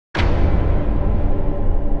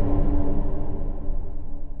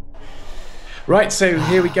Right, so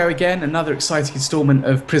here we go again. Another exciting installment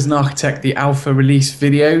of Prison Architect, the alpha release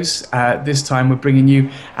videos. This time we're bringing you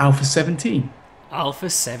Alpha 17. Alpha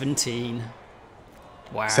 17.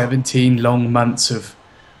 Wow. 17 long months of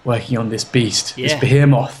working on this beast, Yeah. this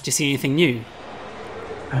behemoth. Do you see anything new?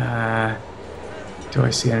 Do I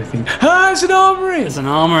see anything? Ah, it's an armory! There's an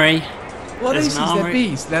armory. What there's is an these? They're armory.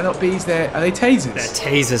 bees. They're not bees, are they tasers? They're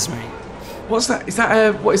tasers, mate. What's that? Is that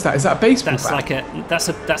a, what is that? Is that a baseball That's bat? like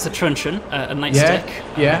that's a truncheon, a Yeah,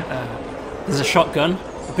 nightstick. yeah. There's a shotgun,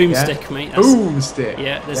 a boomstick, mate. That's, Boomstick.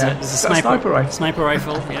 Yeah, there's Yeah. a Is that sniper rifle. Sniper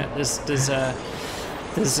rifle. Yeah, there's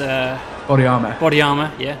Body armor. body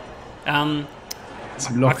armor. Yeah.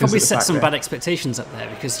 Some I lockers probably at the set back some there. bad expectations up there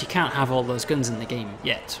because you can't have all those guns in the game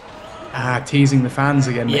yet. Ah, teasing the fans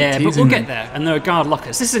again. Mate. Yeah, but Teasing we'll them. get there. And there are guard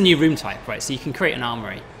lockers. This is a new room type, right? So you can create an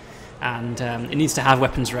armory, and it needs to have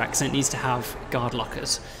weapons racks and it needs to have guard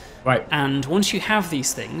lockers. Right. And once you have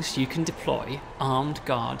these things, you can deploy armed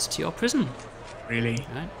guards to your prison. Really?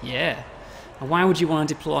 Right? Yeah. And why would you want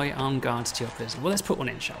to deploy armed guards to your prison? Well, let's put one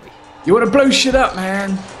in, shall we? You want to blow shit up,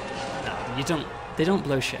 man? No, you don't. They don't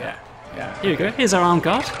blow shit up. Yeah. Here we go. Here's our armed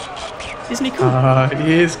guard. Isn't he cool?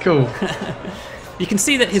 He is cool. You can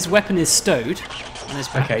see that his weapon is stowed on his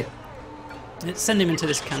back. Okay. Let's send him into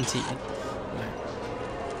this canteen.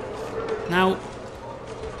 Right. Now,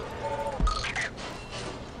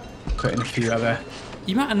 Put in a few other.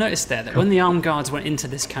 you might have noticed there that when the armed guards went into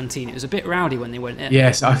this canteen, it was a bit rowdy when they went in.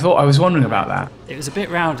 Yes, I was wondering about that. It was a bit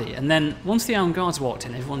rowdy, and then once the armed guards walked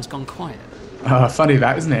in, everyone's gone quiet. Funny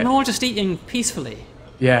that, isn't it? And they're all just eating peacefully.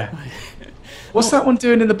 Yeah. What's that one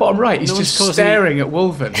doing in the bottom right? He's No just one's causing staring at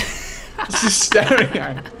Wolven. He's just staring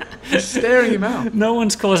at him. Just staring him out. No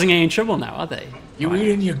one's causing any trouble now, are they? You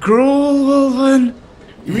eating your gruel, Wolven?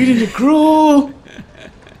 You eating your gruel?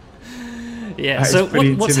 Yeah, That is so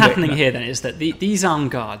pretty what's intimidating, happening that. here then is that these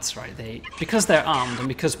armed guards, right, because they're armed and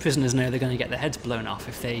because prisoners know they're going to get their heads blown off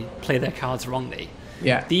if they play their cards wrongly,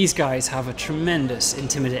 Yeah. these guys have a tremendous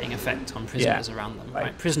intimidating effect on prisoners around them. Right.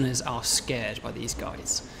 Right? Prisoners are scared by these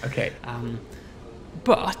guys. Okay.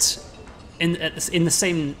 But in the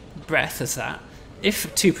same breath as that,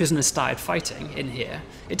 if two prisoners started fighting in here,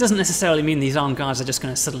 it doesn't necessarily mean these armed guards are just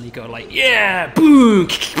going to suddenly go like, yeah, boom,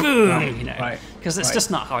 boom, you know, right, because that's right.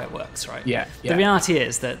 just not how it works, right? Yeah, The yeah. reality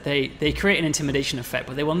is that they create an intimidation effect,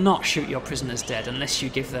 but they will not shoot your prisoners dead unless you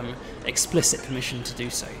give them explicit permission to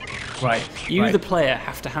do so. Right. You, right. the player,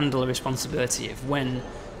 have to handle the responsibility of when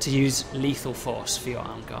to use lethal force for your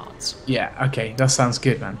armed guards. Yeah, okay. That sounds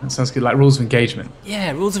good, man. That sounds good. Like rules of engagement.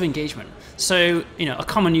 Yeah, rules of engagement. So, a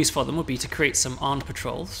common use for them would be to create some armed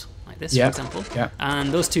patrols, like this, Yeah, for example. yeah.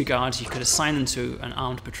 And those two guards, you could assign them to an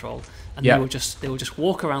armed patrol, and Yeah. they will just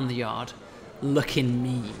walk around the yard, looking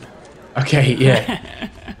mean. Okay, yeah.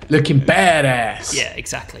 Looking badass. Yeah,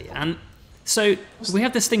 exactly. And so we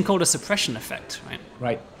have this thing called a suppression effect, right?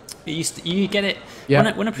 Right. You get it Yeah,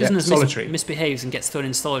 when a yeah, prisoner solitary. misbehaves and gets thrown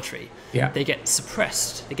in solitary. Yeah. They get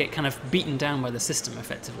suppressed. They get kind of beaten down by the system,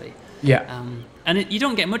 effectively. Yeah. And you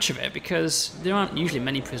don't get much of it because there aren't usually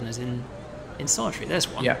many prisoners in solitary. There's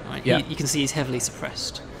one. Yeah, Right? yeah. You can see he's heavily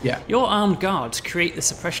suppressed. Yeah. Your armed guards create the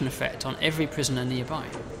suppression effect on every prisoner nearby.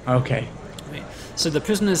 Okay. Right? So the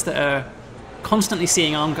prisoners that are constantly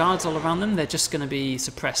seeing armed guards all around them, they're just going to be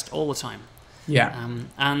suppressed all the time. Yeah.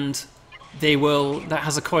 And that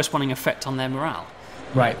has a corresponding effect on their morale.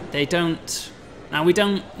 Right. They don't. Now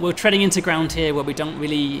we're treading into ground here where we haven't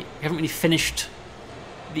really finished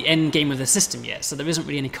the end game of the system yet. So there isn't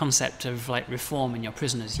really any concept of like reform in your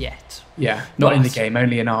prisoners yet. Yeah. Not in the But- game,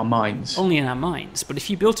 only in our minds. Only in our minds. But if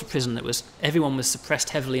you built a prison that everyone was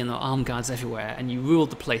suppressed heavily and there were armed guards everywhere, and you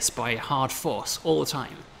ruled the place by hard force all the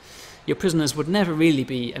time, your prisoners would never really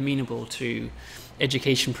be amenable to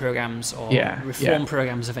education programs or reform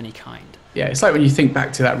programs of any kind. Yeah, it's like when you think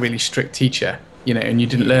back to that really strict teacher, and you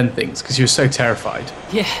didn't learn things because you were so terrified.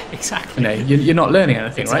 Yeah, exactly. You're not learning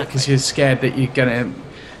anything, right? Because Exactly. you're scared that you're going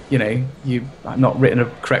to, you've not written a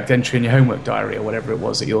correct entry in your homework diary or whatever it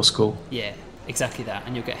was at your school. Yeah, exactly that,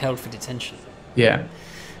 and you'll get held for detention. Yeah.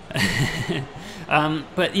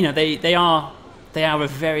 But they are a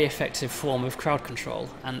very effective form of crowd control,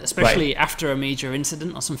 and especially after a major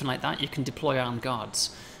incident or something like that, you can deploy armed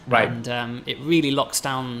guards. Right. And it really locks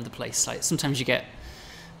down the place. Like sometimes you get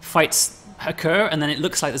fights occur, and then it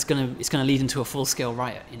looks like it's gonna lead into a full-scale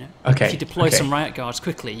riot. Okay, If you deploy okay. some riot guards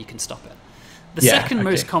quickly, you can stop it. The Yeah, second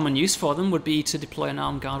most okay. common use for them would be to deploy an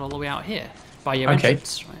armed guard all the way out here by your Okay.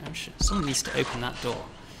 entrance. Right, someone needs to open that door.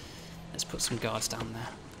 Let's put some guards down there.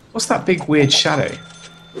 What's that big weird shadow?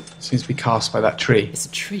 Seems to be cast by that tree. It's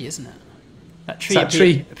a tree, isn't it? That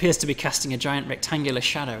tree appears to be casting a giant rectangular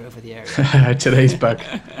shadow over the area. Today's bug.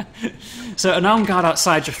 So an armed guard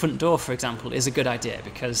outside your front door, for example, is a good idea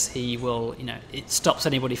because he will, it stops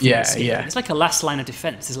anybody from escaping. Yeah. It's like a last line of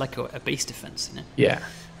defense. It's like a base defense, Yeah.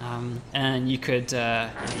 And you could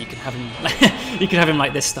have him you could have him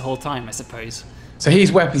like this the whole time, I suppose. So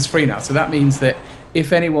he's weapons free now. So that means that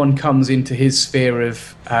if anyone comes into his sphere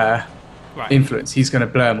of influence, he's going to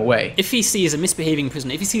blow him away. If he sees a misbehaving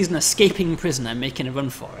prisoner, if he sees an escaping prisoner making a run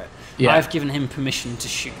for it, I've given him permission to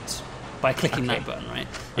shoot by clicking that button, right?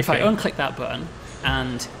 If I unclick that button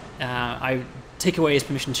and I take away his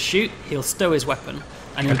permission to shoot, he'll stow his weapon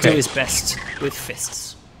and he'll do his best with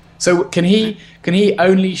fists. So can he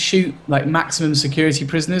only shoot like maximum security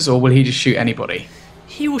prisoners, or will he just shoot anybody?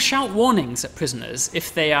 He will shout warnings at prisoners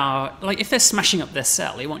if they're smashing up their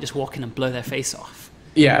cell. He won't just walk in and blow their face off.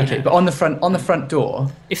 Yeah, okay. But on the front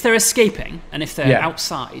door, if they're escaping and if they're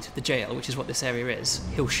outside the jail, which is what this area is,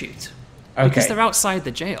 he'll shoot. Okay. Because they're outside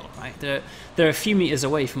the jail, right? They're a few meters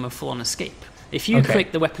away from a full-on escape. If you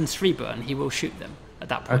click the weapons free button, he will shoot them at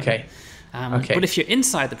that point. Okay. But if you're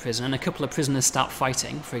inside the prison and a couple of prisoners start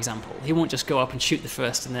fighting, for example, he won't just go up and shoot the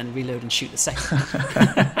first and then reload and shoot the second.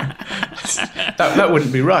 that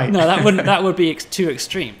wouldn't be right. No, that would be too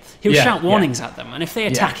extreme. He'll shout warnings at them, and if they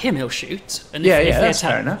attack him, he'll shoot. And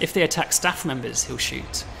if they attack staff members, he'll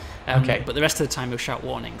shoot. But the rest of the time, he'll shout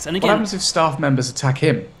warnings. And again, what happens if staff members attack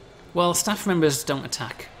him? Well, staff members don't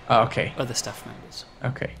attack other staff members.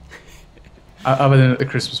 Okay. Other than at the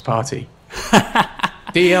Christmas party.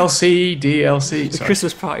 DLC. The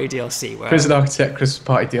Christmas party DLC. Where Prison Architect Christmas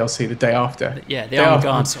party DLC the day after. Yeah, the armed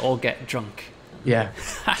guards all get drunk. Yeah.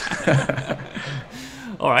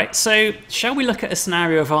 All right, so shall we look at a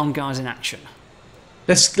scenario of armed guards in action?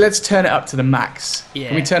 Let's turn it up to the max. Yeah.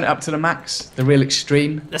 Can we turn it up to the max? The real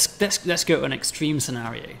extreme? Let's go to an extreme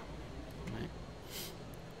scenario.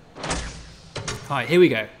 All right, here we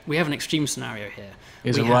go. We have an extreme scenario here.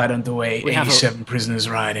 There's a riot underway, 87 prisoners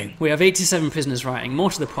rioting. We have 87 prisoners rioting. More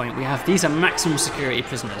to the point, these are maximum security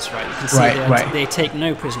prisoners, right? You can see they take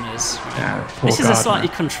no prisoners. Right? This is a slightly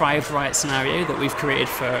contrived riot scenario that we've created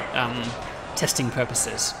for testing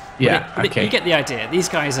purposes. But you get the idea. These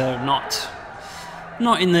guys are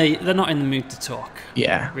not in the mood to talk.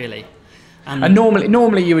 Yeah. Really. And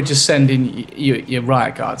normally you would just send in your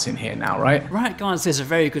riot guards in here now, right? Riot guards is a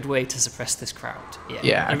very good way to suppress this crowd.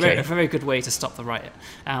 A very good way to stop the riot.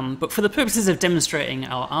 But for the purposes of demonstrating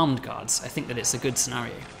our armed guards, I think that it's a good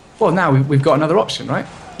scenario. Well, now we've got another option, right?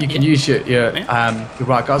 You can use your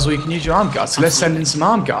riot guards, or you can use your armed guards. So let's send in some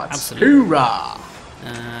armed guards. Absolutely. Hoorah!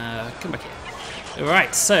 Come back here. All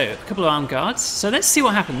right, so a couple of armed guards. So let's see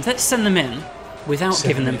what happens. Let's send them in without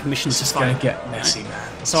giving them permission to fire. It's going to get messy,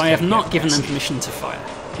 man. So I have not given them permission to fire.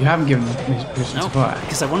 You haven't given them permission to fire?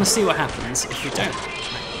 Because I want to see what happens if we don't.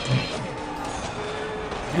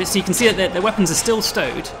 So you can see that their weapons are still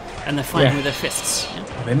stowed, and they're fighting with their fists. Yeah?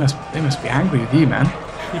 Well, they must be angry with you, man.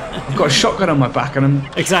 I've got a shotgun on my back, and I'm...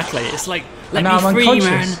 Exactly. It's like, let me free,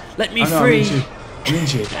 man. Let me free. I'm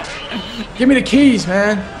injured. Give me the keys,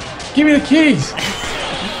 man. Give me the keys.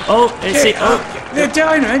 They're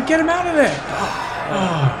dying, man. Get them out of there.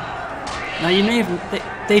 Now you may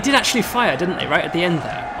have. They did actually fire, didn't they? Right at the end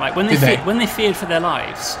there. Like when they feared for their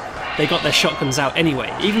lives, they got their shotguns out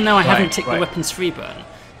anyway. Even though I haven't ticked the weapons free button,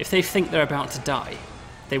 if they think they're about to die,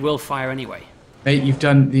 they will fire anyway. Mate, you've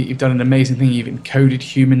done an amazing thing. You've encoded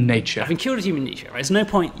human nature. I've encoded human nature. Right? There's no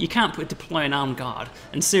point. You can't deploy an armed guard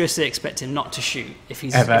and seriously expect him not to shoot if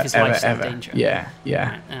his life's in danger. Yeah.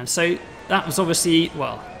 Right? So that was obviously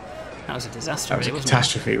that was a disaster. That was really, a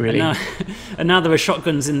catastrophe, really. And now there are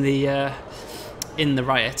shotguns in the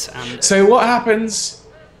riot. And so what happens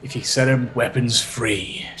if you set them weapons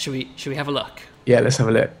free? Should we have a look? Yeah, let's have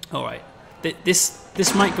a look. All right.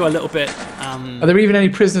 This might go a little bit. Are there even any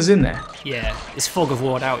prisoners in there? Yeah, it's fog of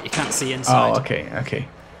war out. You can't see inside. Oh, okay.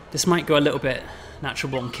 This might go a little bit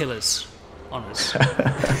natural born killers on us.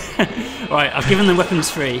 Right, I've given them weapons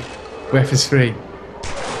free. Weapons free.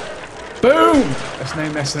 Boom! There's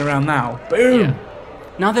no messing around now. Boom! Yeah.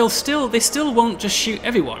 Now they still won't just shoot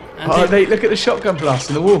everyone. They look at the shotgun blast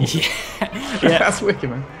in the wall. Yeah. That's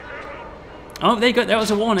wicked, man. Oh, there you go. That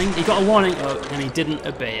was a warning. He got a warning. Oh, and he didn't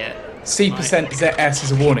obey it. C%ZS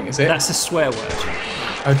is a warning, is it? That's a swear word.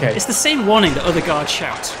 Okay. It's the same warning that other guards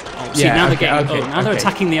shout. Oh, see, now they're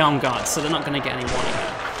attacking the armed guards, so they're not going to get any warning.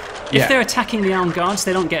 If they're attacking the armed guards,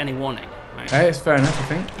 they don't get any warning. Right? Hey, it's fair enough, I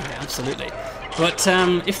think. Yeah, absolutely. But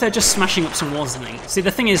if they're just smashing up some walls and things... See, the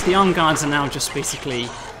thing is, the armed guards are now just basically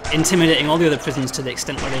intimidating all the other prisoners to the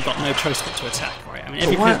extent where they've got no choice but to attack, right? I mean,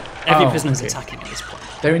 every prisoner's attacking at this point.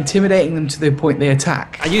 They're intimidating them to the point they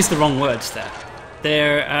attack. I used the wrong words there.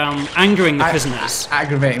 They're angering the prisoners.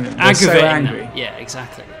 Aggravating them. They're so angry. Them. Yeah,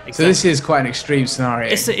 exactly. So this is quite an extreme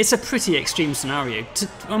scenario. It's a pretty extreme scenario.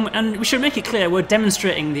 And we should make it clear we're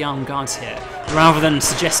demonstrating the armed guards here, rather than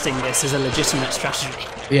suggesting this as a legitimate strategy.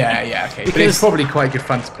 Yeah, okay. But it's probably quite good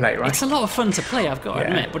fun to play, right? It's a lot of fun to play, I've got to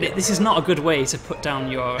admit. But this is not a good way to put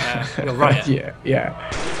down your riot.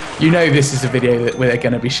 Yeah. You know this is a video where they're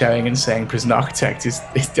going to be showing and saying Prison Architect is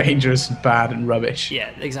dangerous and bad and rubbish.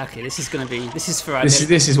 Yeah, exactly. This is what we're going to be. This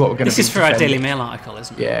is for our Daily Mail article,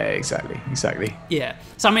 isn't it? Yeah, exactly. Yeah.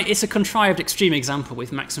 So I mean, it's a contrived extreme example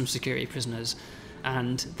with maximum security prisoners,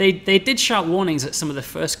 and they did shout warnings at some of the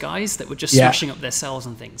first guys that were just smashing up their cells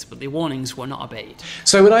and things, but the warnings were not obeyed.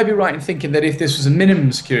 So would I be right in thinking that if this was a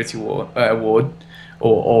minimum security ward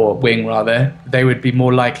or wing rather, they would be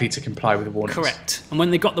more likely to comply with the warnings? Correct. And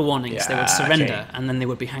when they got the warnings, they would surrender, and then they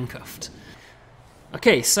would be handcuffed.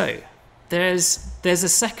 Okay, so there's a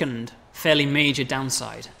second fairly major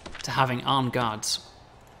downside to having armed guards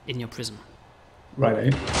in your prison.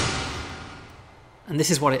 Right. And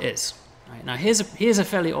this is what it is. Right, now here's a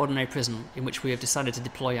fairly ordinary prison in which we have decided to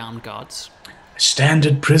deploy armed guards. A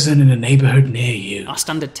standard prison in a neighbourhood near you. Our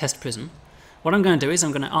standard test prison. What I'm going to do is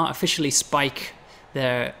I'm going to artificially spike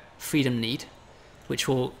their freedom need, which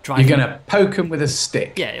will drive You're going to poke them with a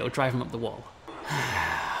stick. Yeah, it will drive them up the wall.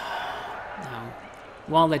 Now,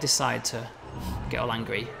 while they decide to get all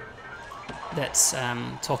angry, let's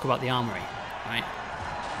talk about the armory, right?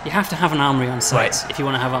 You have to have an armory on site if you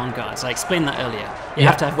want to have armed guards. I explained that earlier. You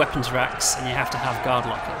have to have weapons racks and you have to have guard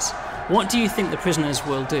lockers. What do you think the prisoners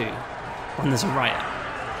will do when there's a riot?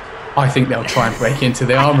 I think they'll try and break into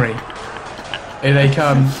the armory. Here they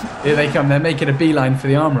come. They're making a beeline for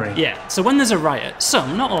the armory. Yeah, so when there's a riot,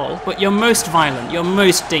 some, not all, but your most violent, your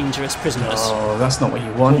most dangerous prisoners... Oh, that's not what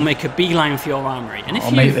you want. ...will make a beeline for your armory. And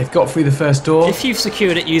if mate, they've got through the first door. If you've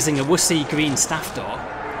secured it using a wussy green staff door...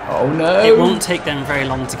 Oh no! It won't take them very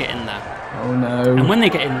long to get in there. Oh no! And when they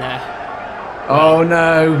get in there... Oh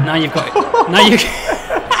no! Now you've got...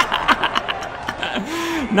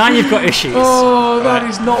 now you've got issues. Oh, that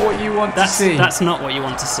is not what you want to see. That's not what you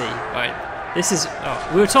want to see, right? This is.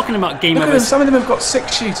 We were talking about game over. Some of them have got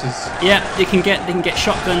 6-shooters. Yeah, they can get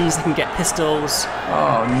shotguns. They can get pistols.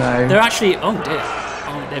 Oh no! They're actually. Oh dear.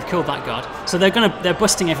 Oh, they've killed that guard. So they're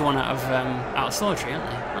busting everyone out of solitary, aren't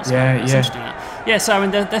they? That's interesting. Yeah. So I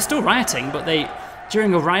mean, they're still rioting, but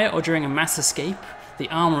during a riot or during a mass escape, the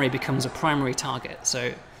armory becomes a primary target.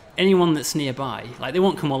 So anyone that's nearby, like they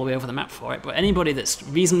won't come all the way over the map for it, but anybody that's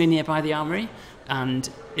reasonably nearby the armory and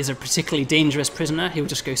is a particularly dangerous prisoner, he will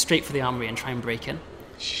just go straight for the armory and try and break in.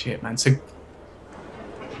 Shit, man. So,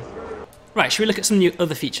 right, should we look at some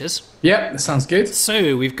other features? Yeah, that sounds good.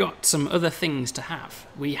 So we've got some other things to have.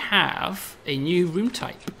 We have a new room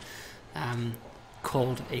type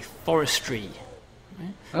called a forestry.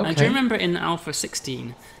 Right? Okay. Now, do you remember in Alpha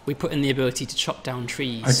 16 we put in the ability to chop down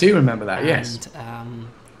trees? I do remember that. Yes.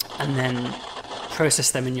 And then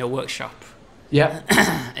process them in your workshop. Yeah.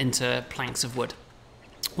 Into planks of wood.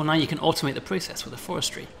 Well, now you can automate the process with a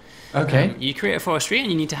forestry. Okay. You create a forestry and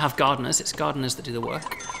you need to have gardeners. It's gardeners that do the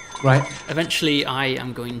work. Right. Eventually, I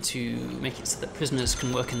am going to make it so that prisoners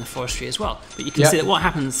can work in the forestry as well. But you can see that what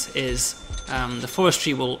happens is the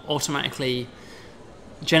forestry will automatically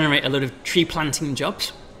generate a lot of tree planting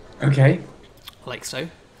jobs. Okay. Like so.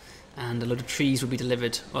 And a lot of trees will be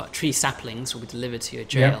delivered, tree saplings will be delivered to your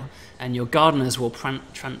jail, and your gardeners will plant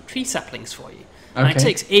tree saplings for you. And it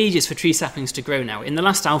takes ages for tree saplings to grow now. In the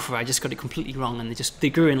last alpha, I just got it completely wrong, and they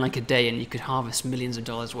grew in like a day, and you could harvest millions of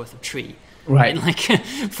dollars worth of tree in like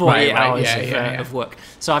 48 hours of work.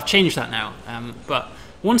 So I've changed that now. But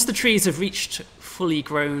once the trees have reached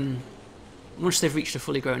once they've reached a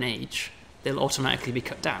fully grown age, they'll automatically be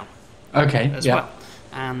cut down. Okay. As well,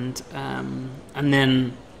 and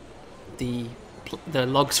then the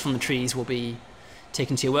logs from the trees will be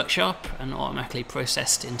taken to your workshop and automatically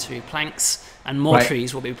processed into planks, and more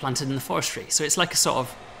trees will be planted in the forestry. So it's like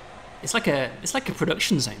it's like a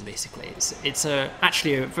production zone basically. It's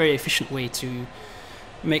actually a very efficient way to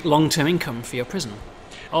make long-term income for your prison.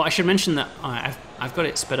 Oh, I should mention that I've got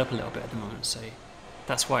it sped up a little bit at the moment, so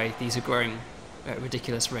that's why these are growing at a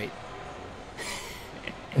ridiculous rate.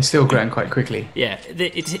 It's still growing quite quickly. Yeah,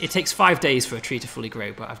 it takes 5 days for a tree to fully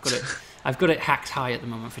grow, but I've got it hacked high at the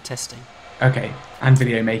moment for testing. Okay, and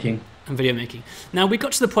video making. Now we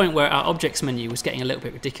got to the point where our objects menu was getting a little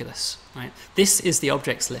bit ridiculous. Right, this is the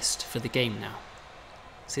objects list for the game now.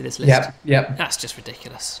 See this list? Yep. That's just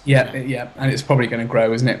ridiculous. Yeah, and it's probably going to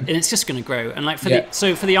grow, isn't it? And it's just going to grow. And like for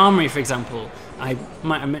the armory, for example, I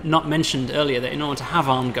might have not mentioned earlier that in order to have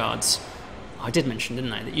armed guards, I did mention,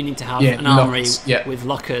 didn't I, that you need to have Yeah, an armory locks, yeah. with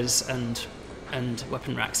lockers and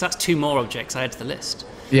weapon racks. That's 2 more objects I added to the list.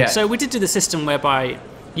 Yeah. So we did do the system whereby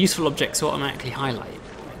useful objects automatically highlight.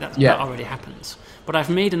 That already happens. But I've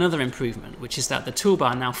made another improvement, which is that the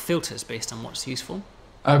toolbar now filters based on what's useful.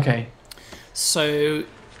 Okay. So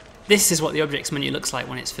this is what the objects menu looks like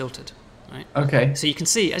when it's filtered. Right? Okay. So you can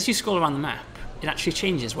see, as you scroll around the map, it actually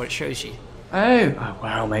changes what it shows you. Oh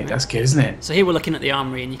wow, mate, that's good, isn't it? So here we're looking at the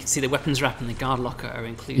armory, and you can see the weapons rack and the guard locker are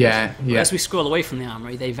included. Yeah, But as we scroll away from the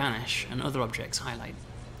armory, they vanish, and other objects highlight.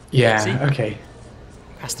 Yeah, See? okay.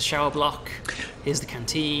 Past the shower block, here's the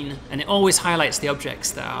canteen, and it always highlights the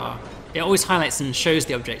objects that are... It always highlights and shows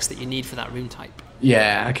the objects that you need for that room type.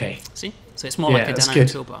 Yeah, okay. See? So it's more like a that's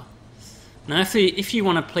dynamic good. toolbar. Now if you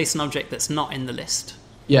want to place an object that's not in the list,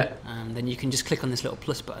 Yeah. then you can just click on this little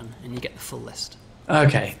plus button, and you get the full list.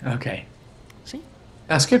 Okay, okay. See?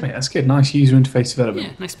 That's good, mate, that's good. Nice user interface development.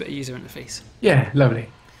 Yeah, nice bit of user interface. Yeah, lovely.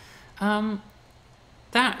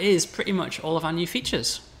 That is pretty much all of our new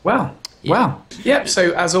features. Wow. Yeah. Wow. Yep.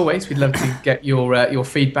 So as always, we'd love to get your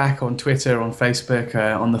feedback on Twitter, on Facebook,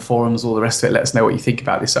 on the forums, all the rest of it. Let us know what you think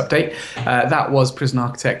about this update. That was Prison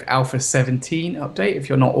Architect Alpha 17 update. If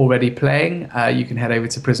you're not already playing, you can head over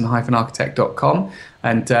to prison-architect.com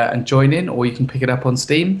and join in, or you can pick it up on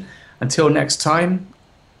Steam. Until next time,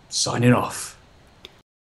 signing off.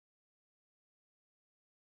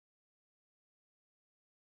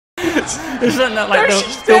 Isn't that like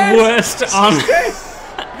she's the dead. worst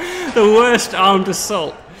the worst armed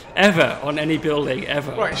assault ever on any building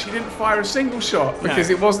ever? Right, she didn't fire a single shot because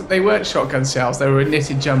they weren't shotgun shells. They were a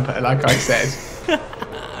knitted jumper, like I said.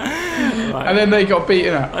 Right. And then they got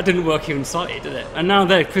beaten up. That didn't work even slightly, did it? And now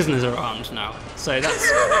their prisoners are armed now. So that's...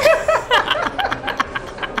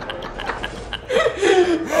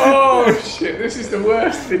 Oh shit, this is the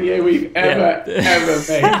worst video we've ever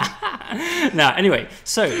made. Now, anyway,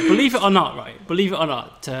 so believe it or not, right? Believe it or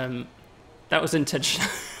not, that was intentional.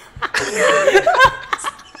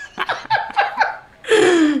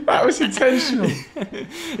 That was intentional.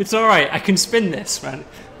 It's all right. I can spin this, man.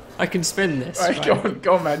 I can spin this. Right, Right,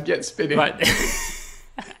 go on, man, get spinning. Right.